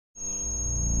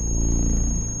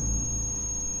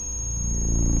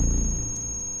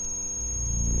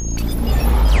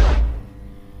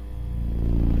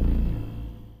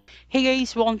Hey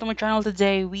guys, welcome to my channel.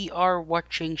 Today we are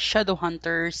watching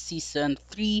Shadowhunters Season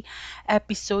 3,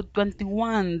 Episode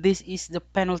 21. This is the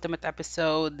penultimate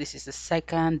episode. This is the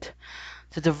second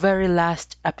to the very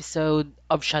last episode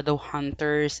of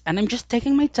Shadowhunters. And I'm just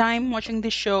taking my time watching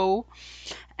this show.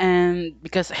 And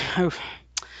because,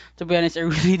 to be honest, I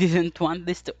really didn't want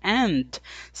this to end.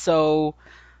 So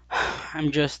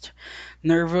I'm just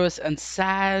nervous and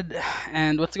sad.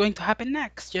 And what's going to happen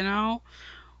next, you know?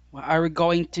 Are we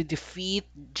going to defeat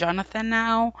Jonathan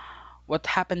now? What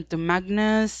happened to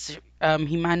Magnus?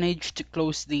 He managed to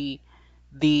close the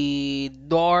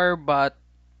door, but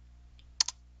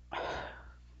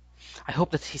I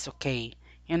hope that he's okay.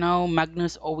 You know,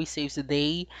 Magnus always saves the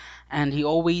day, and he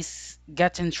always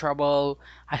gets in trouble.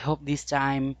 I hope this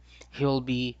time he'll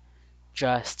be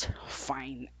just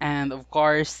fine. And of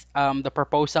course, the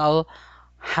proposal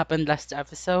happened last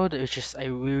episode, which is I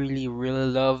really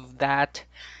love that.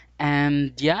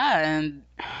 And yeah, and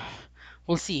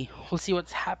we'll see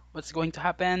what's going to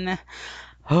happen.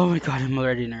 Oh my god, I'm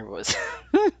already nervous.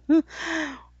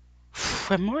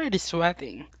 I'm already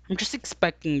sweating. I'm just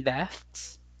expecting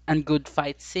deaths and good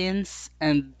fight scenes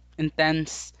and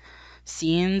intense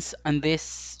scenes on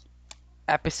this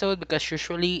episode, because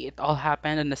usually it all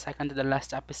happened in the second to the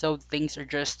last episode. Things are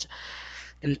just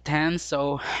intense,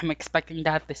 so I'm expecting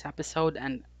that this episode.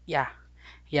 And yeah,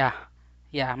 yeah,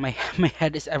 my my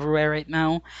head is everywhere right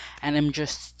now, and I'm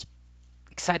just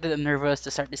excited and nervous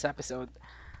to start this episode.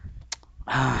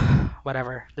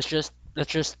 Whatever. Let's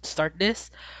just start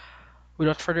this.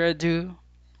 Without further ado,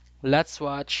 let's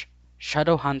watch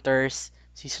Shadowhunters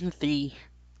Season 3,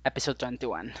 Episode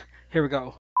 21. Here we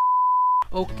go.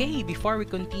 Okay, before we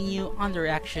continue on the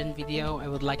reaction video, I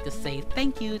would like to say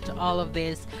thank you to all of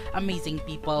these amazing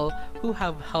people who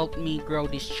have helped me grow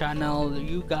this channel.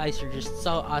 You guys are just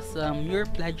so awesome. Your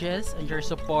pledges and your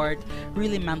support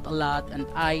really meant a lot, and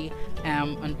I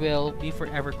am and will be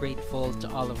forever grateful to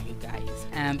all of you guys.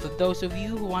 And to those of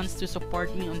you who wants to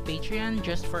support me on Patreon,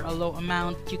 just for a low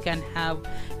amount, you can have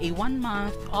a 1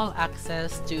 month all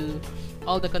access to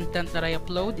all the content that I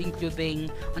upload, including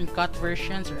uncut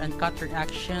versions or uncut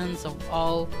reactions of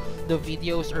all the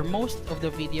videos or most of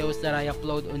the videos that I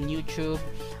upload on YouTube,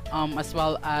 as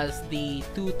well as the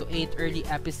 2 to 8 early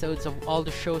episodes of all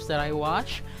the shows that I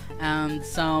watch, and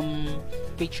some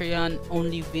Patreon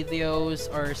only videos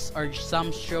or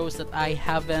some shows that I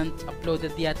haven't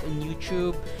uploaded yet on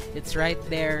YouTube. It's right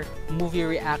there. Movie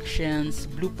reactions,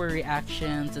 blooper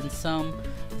reactions, and some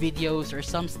videos or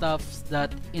some stuff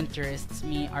that interests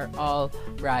me are all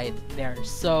right there.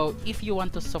 So if you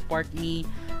want to support me,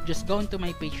 just go into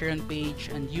my Patreon page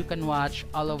and you can watch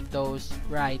all of those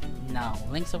right now.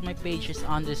 Links of my page is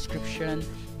on the description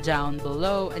down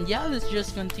below. And yeah, let's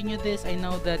just continue this. I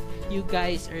know that you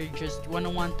guys are just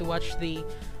want to watch the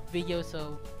video,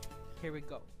 so here we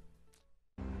go.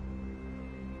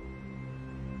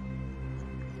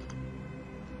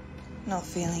 Not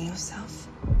feeling yourself?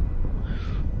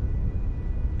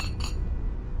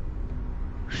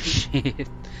 Shit.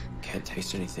 Can't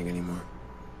taste anything anymore.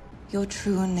 Your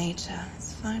true nature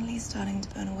is finally starting to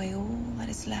burn away all that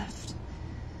is left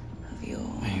of your...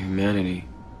 My humanity.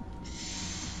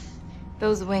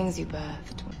 Those wings you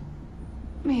birthed.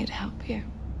 May it help you.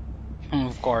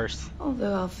 Of course.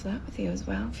 Although I'll flirt with you as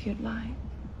well if you'd like.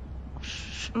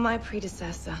 My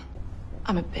predecessor.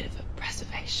 I'm a bit of a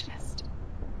preservationist.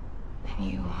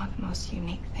 And you are the most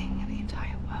unique thing in the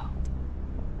entire world.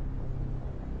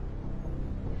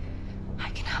 I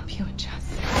can help you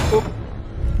adjust. Oh.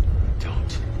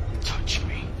 Don't touch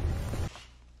me.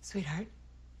 Sweetheart,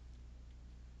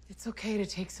 it's okay to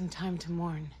take some time to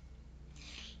mourn.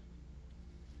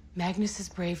 Magnus's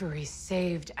bravery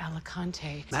saved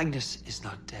Alicante. Magnus is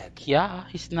not dead. Yeah,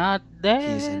 he's not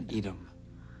dead. He's in Edom.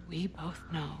 We both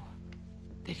know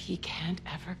that he can't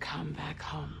ever come back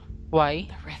home. Why?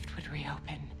 The rift would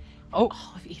reopen. Oh.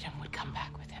 All of Edom would come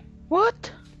back with him.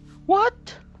 What?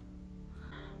 What?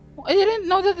 I didn't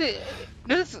know that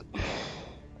this.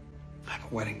 I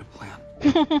have a wedding to plan.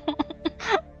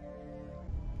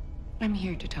 I'm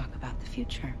here to talk about the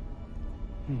future.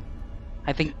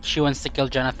 I think she wants to kill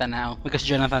Jonathan now because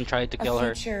Jonathan tried to kill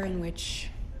her. A future in which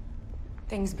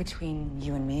things between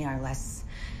you and me are less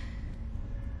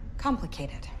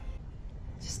complicated.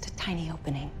 Just a tiny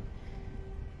opening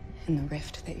in the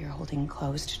rift that you're holding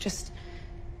closed, just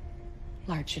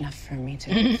large enough for me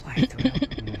to fly through.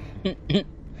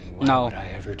 Why No. would I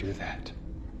ever do that?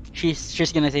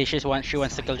 She's gonna say she wants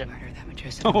to kill Jonathan. Murder that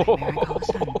matrescent nightmare I call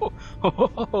son.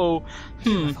 Oh,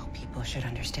 You of all people should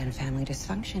understand family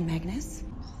dysfunction, Magnus.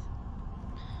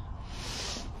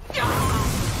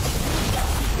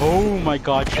 Oh my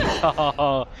god,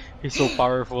 he's so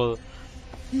powerful.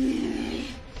 Get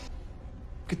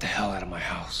the hell out of my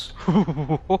house.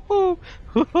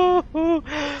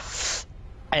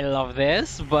 I love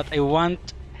this, but I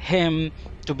want him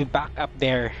to be back up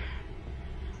there.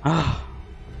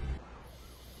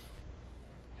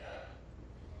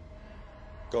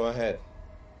 Go ahead.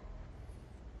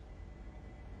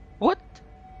 What?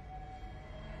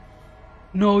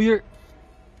 No, you're...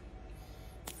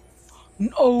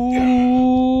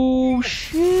 Oh,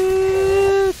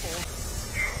 shit!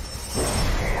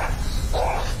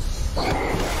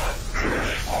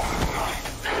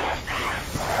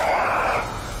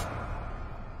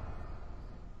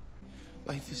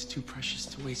 Life is too precious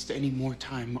to waste any more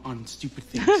time on stupid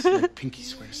things like Pinky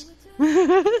swears.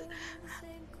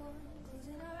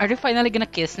 Are they finally gonna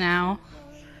kiss now?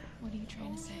 What are you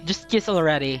trying to say? Just kiss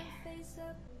already.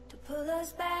 To pull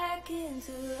us back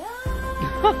into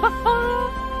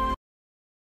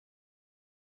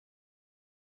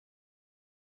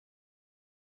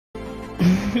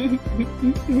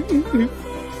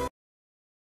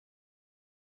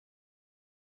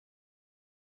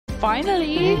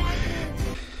Finally!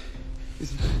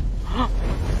 Is he?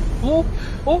 Oh!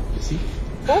 Oh! Is he?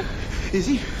 Oh! Is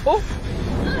he? Oh!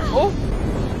 Oh!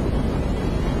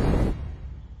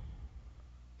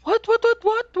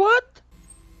 What?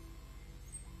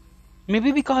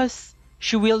 Maybe because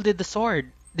she wielded the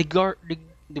sword. What do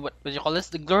you call this?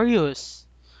 The glorious.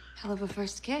 Hell of a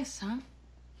first kiss, huh?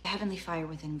 The heavenly fire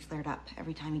within flared up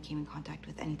every time he came in contact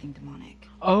with anything demonic.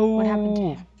 Oh. What happened to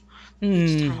him?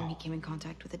 Each Hmm. time he came in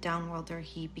contact with a downworlder,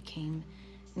 he became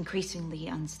increasingly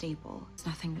unstable. There's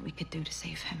nothing that we could do to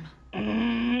save him.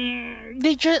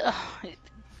 They just.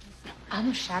 I'm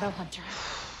a Shadowhunter.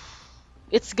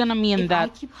 It's gonna mean If I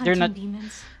that keep they're hunting not.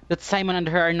 demons, That Simon and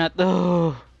her are not.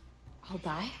 Oh. I'll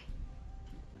die.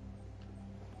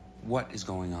 What is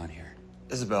going on here?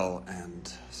 Isabel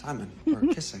and Simon were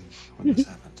kissing when this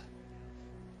happened.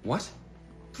 What?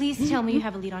 Please tell me you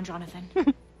have a lead on Jonathan.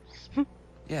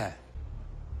 Yeah.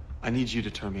 I need you to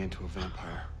turn me into a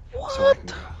vampire. What? So I can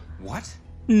go. What?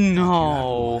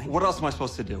 No. What else am I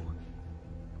supposed to do?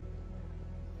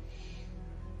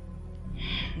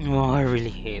 Oh, I really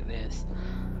hate this.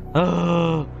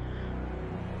 Oh.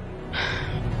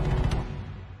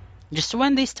 Just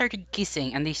when they started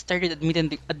kissing and they started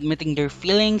admitting their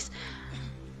feelings,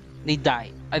 they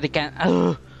die. They can't.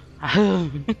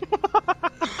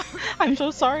 I'm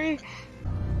so sorry.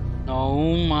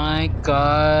 Oh my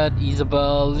god,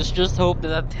 Isabel. Let's just hope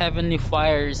that heavenly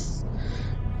fire's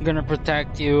gonna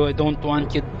protect you. I don't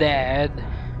want you dead.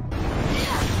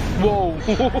 Whoa!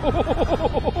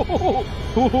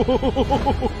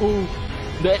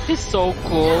 That is so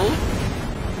cool.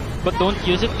 But don't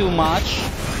use it too much.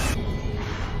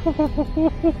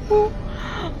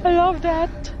 I love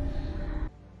that.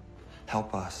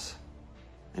 Help us,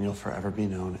 and you'll forever be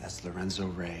known as Lorenzo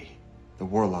Ray, the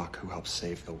warlock who helped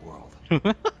save the world.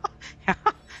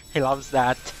 He loves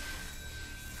that.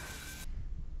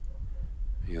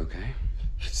 You okay?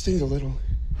 It stings a little.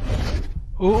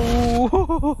 Ooh.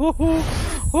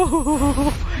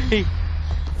 Hey.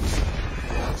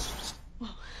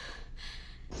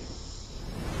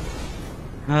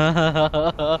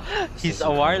 He's a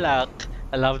warlock.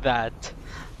 I love that.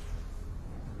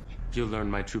 You'll learn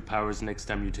my true powers next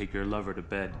time you take your lover to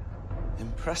bed.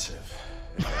 Impressive,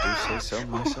 if I do say so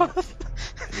myself.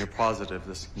 And you're positive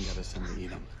this can get us into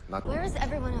Edom? Where is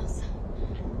everyone else?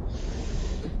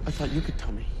 I thought you could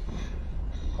tell me.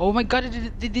 Oh my god,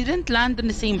 they didn't land in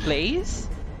the same place?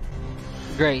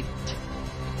 Great.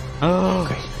 Oh.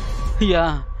 Okay.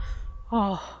 Yeah.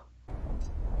 Oh.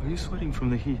 Are you sweating from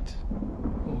the heat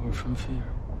or from fear?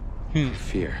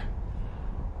 Fear.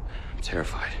 I'm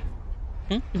terrified.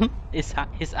 He's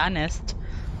honest.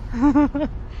 And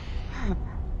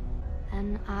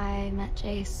I met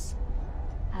Jace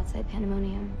outside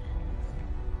Pandemonium.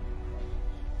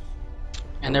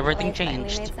 And everything Life finally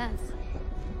changed. made sense.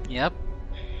 Yep.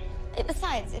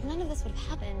 Besides, if none of this would have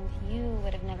happened, you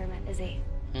would have never met Izzy.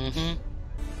 Mm-hmm.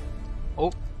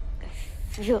 Oh.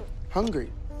 Phew. Hungry.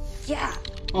 Yeah.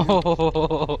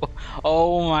 Oh.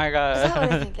 Oh my Is that what I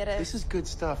god. think it is? This is good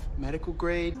stuff. Medical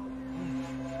grade.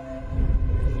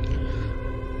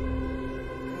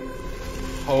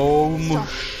 Oh Stop. my.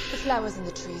 The flowers in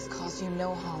the trees cause you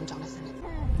no harm, Jonathan.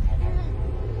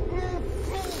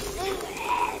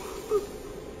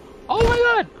 Oh my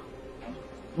god.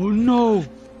 Oh no.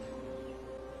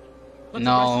 Let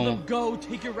No. the rest of them go.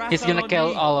 Take your wrath He's out gonna on kill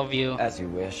me. all of you. As you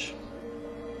wish.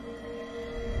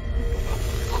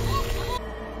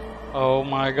 Oh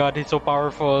my god, he's so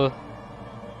powerful.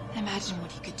 Imagine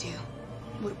what he could do.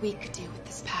 what we could do with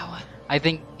this power. I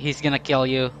think he's gonna kill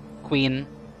you, Queen.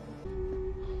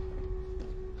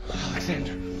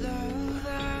 Alexander.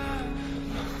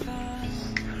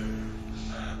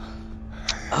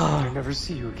 I'll never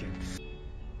see you again.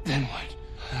 Then what?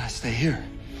 I stay here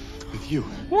with you.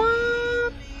 What?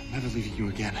 I'm never leaving you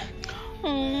again.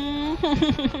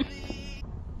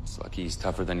 It's lucky he's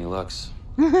tougher than he looks.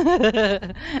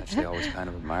 Actually, I always kind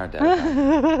of admired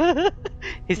that.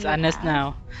 He's honest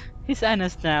now. He's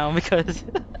honest now because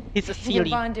he's a You're silly.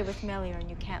 bonded with Melior and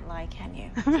you can't lie, can you?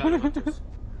 Shadowhunters.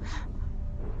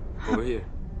 Over here.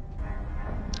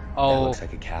 That Oh, looks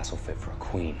like a castle fit for a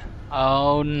queen.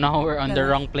 oh no, we're on the Lily.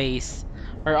 wrong place.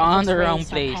 We're on the wrong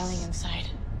Piling place. inside.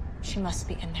 She must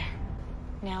be in there.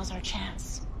 Now's our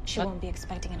chance. She What? won't be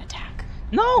expecting an attack.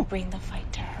 No, Bring the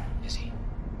fight to her. Is he?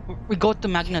 we go to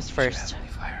Magnus If first. you have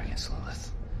any fire against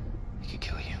Lilith, he could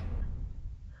kill you.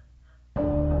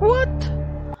 What?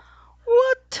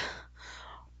 What?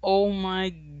 Oh my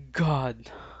god.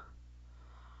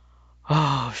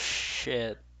 Oh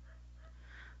shit.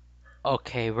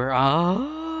 Okay, we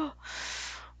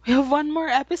have one more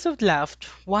episode left.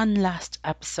 One last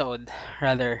episode,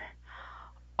 rather,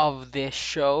 of this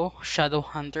show,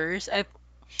 Shadowhunters.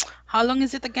 How long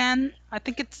is it again? I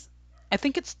think it's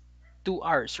 2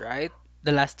 hours, right?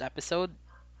 The last episode,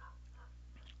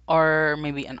 or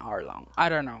maybe an hour long. I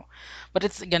don't know, but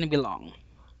it's gonna be long.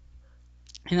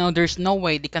 There's no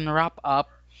way they can wrap up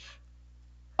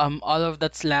all of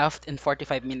that's left in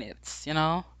 45 minutes.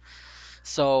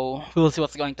 So we'll see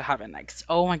what's going to happen next.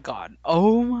 Oh my god.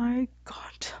 Oh my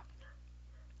god.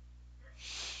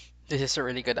 This is a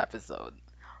really good episode.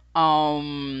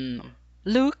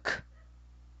 Luke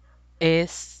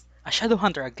is a shadow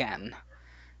hunter again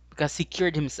because he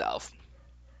cured himself.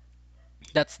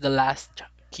 That's the last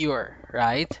cure,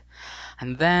 right?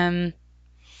 And then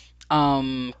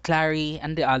Clary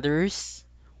and the others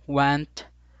went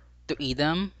to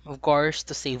Edom, of course,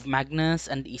 to save Magnus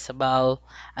and Isabel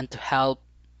and to help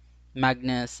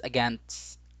Magnus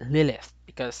against Lilith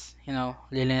because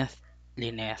Lilith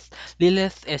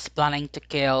is planning to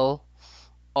kill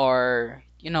or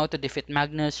to defeat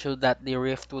Magnus so that the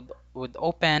rift would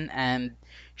open and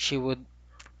she would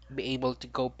be able to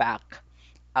go back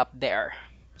up there.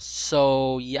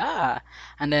 So yeah,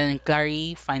 and then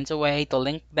Clary finds a way to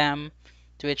link them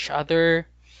to each other.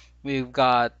 We've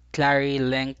got Clary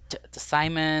linked to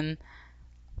Simon,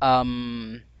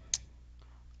 um,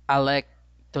 Alec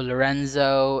to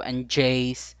Lorenzo, and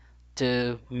Jace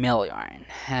to Miliarn.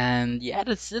 And yeah,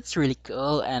 that's really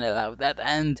cool, and I love that.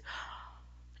 And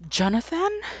Jonathan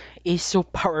is so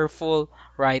powerful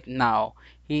right now.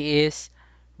 He is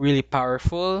really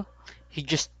powerful. He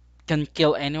just can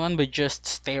kill anyone by just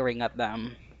staring at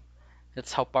them.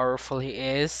 That's how powerful he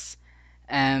is.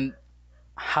 And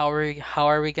how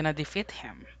are we gonna defeat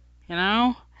him? You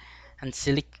know? And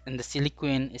the Silly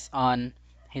Queen is on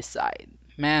his side.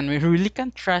 Man, we really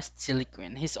can't trust Silly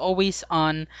Queen. He's always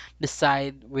on the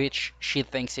side which she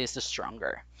thinks is the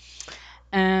stronger.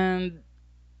 And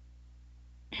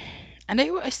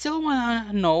I still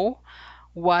wanna know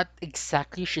what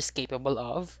exactly she's capable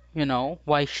of,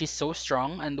 why she's so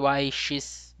strong and why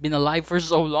she's been alive for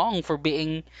so long for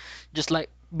being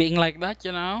like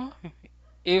that.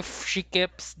 If she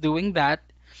keeps doing that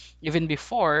even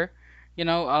before, you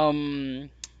know,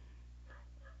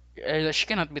 she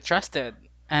cannot be trusted.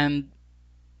 And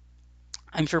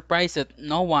I'm surprised that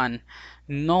no one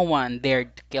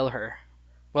dared to kill her.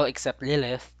 Well, except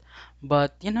Lilith.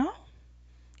 But,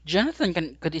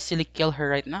 Jonathan could easily kill her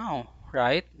right now,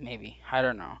 right? Maybe. I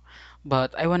don't know.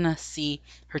 But I wanna see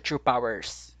her true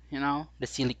powers, the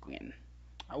Silly Queen.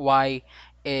 Why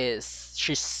is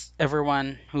she's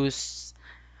everyone who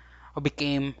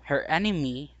became her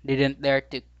enemy didn't dare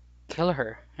to kill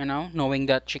her, knowing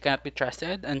that she cannot be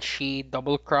trusted and she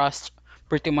double crossed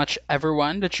pretty much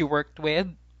everyone that she worked with,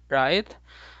 right?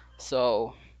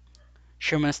 So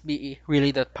she must be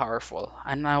really that powerful.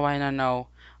 And I wanna know,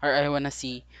 or I wanna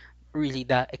see really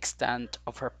the extent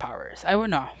of her powers. I wanna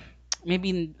know. Maybe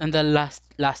in the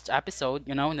last episode,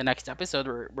 in the next episode,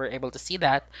 we're able to see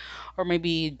that, or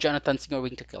maybe Jonathan's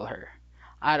going to kill her.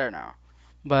 I don't know,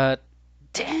 but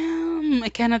damn, I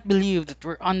cannot believe that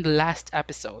we're on the last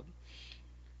episode.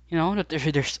 That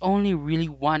there's only really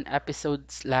one episode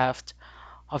left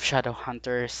of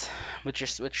Shadowhunters,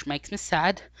 which makes me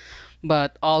sad.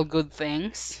 But all good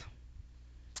things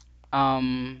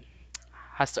um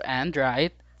has to end,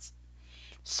 right?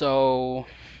 So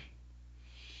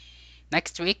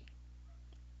next week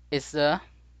is the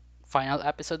final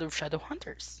episode of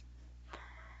Shadowhunters.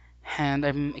 And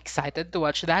I'm excited to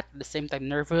watch that, at the same time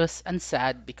nervous and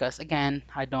sad because again,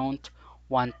 I don't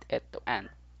want it to end.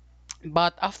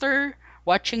 But after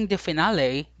watching the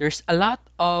finale, there's a lot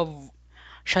of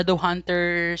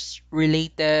Shadowhunters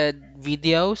related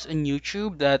videos on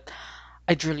YouTube that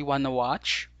I'd really want to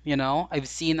watch. You know, I've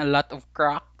seen a lot of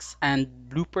cracks and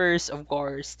bloopers, of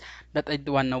course, that I'd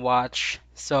want to watch.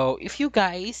 So if you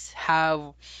guys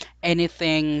have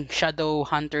anything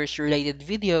Shadowhunters related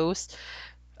videos,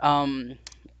 um,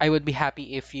 I would be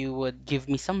happy if you would give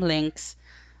me some links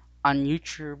on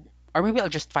YouTube, or maybe I'll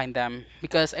just find them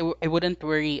because I wouldn't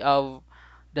worry of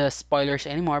the spoilers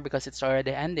anymore because it's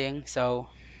already ending. So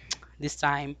this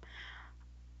time,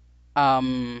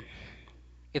 um,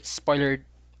 it's spoilered.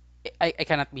 I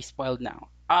cannot be spoiled now.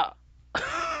 I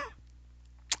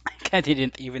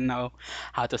didn't even know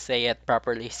how to say it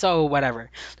properly. So whatever.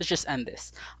 Let's just end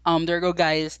this. There you go,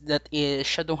 guys. That is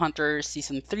Shadowhunters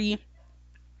Season 3,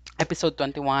 Episode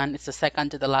 21. It's the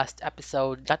second to the last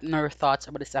episode. Let me know your thoughts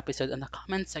about this episode in the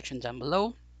comment section down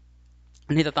below.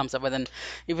 Hit the thumbs up button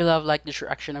if you love like this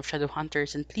reaction of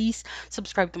Shadowhunters, and please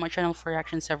subscribe to my channel for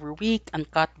reactions every week.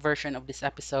 Uncut version of this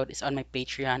episode is on my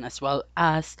Patreon, as well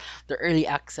as the early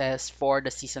access for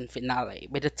the season finale.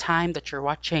 By the time that you're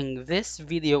watching this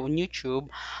video on YouTube,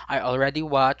 I already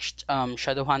watched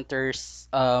Shadowhunters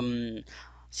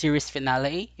series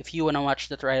finale. If you want to watch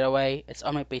that right away, it's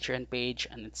on my Patreon page,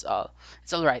 and it's all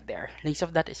right there. Links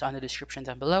of that is on the description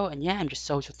down below. And yeah, I'm just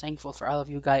so thankful for all of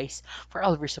you guys, for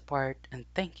all of your support, and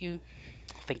thank you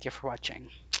for watching.